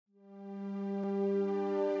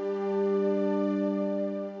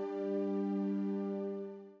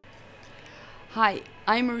Hi,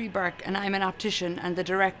 I'm Marie Burke and I'm an optician and the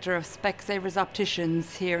director of Specsavers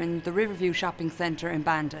Opticians here in the Riverview Shopping Centre in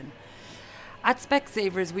Bandon. At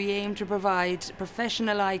Specsavers we aim to provide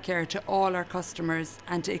professional eye care to all our customers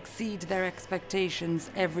and to exceed their expectations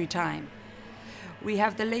every time. We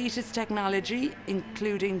have the latest technology,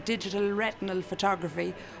 including digital retinal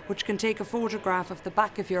photography, which can take a photograph of the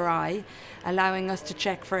back of your eye, allowing us to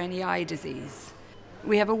check for any eye disease.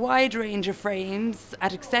 We have a wide range of frames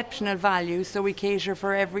at exceptional value, so we cater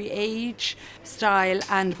for every age, style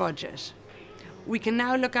and budget. We can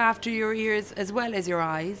now look after your ears as well as your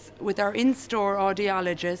eyes. With our in-store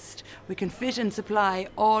audiologist, we can fit and supply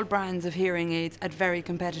all brands of hearing aids at very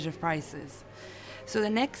competitive prices. So the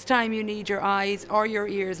next time you need your eyes or your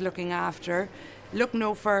ears looking after, look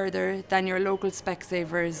no further than your local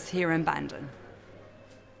Specsavers here in Bandon.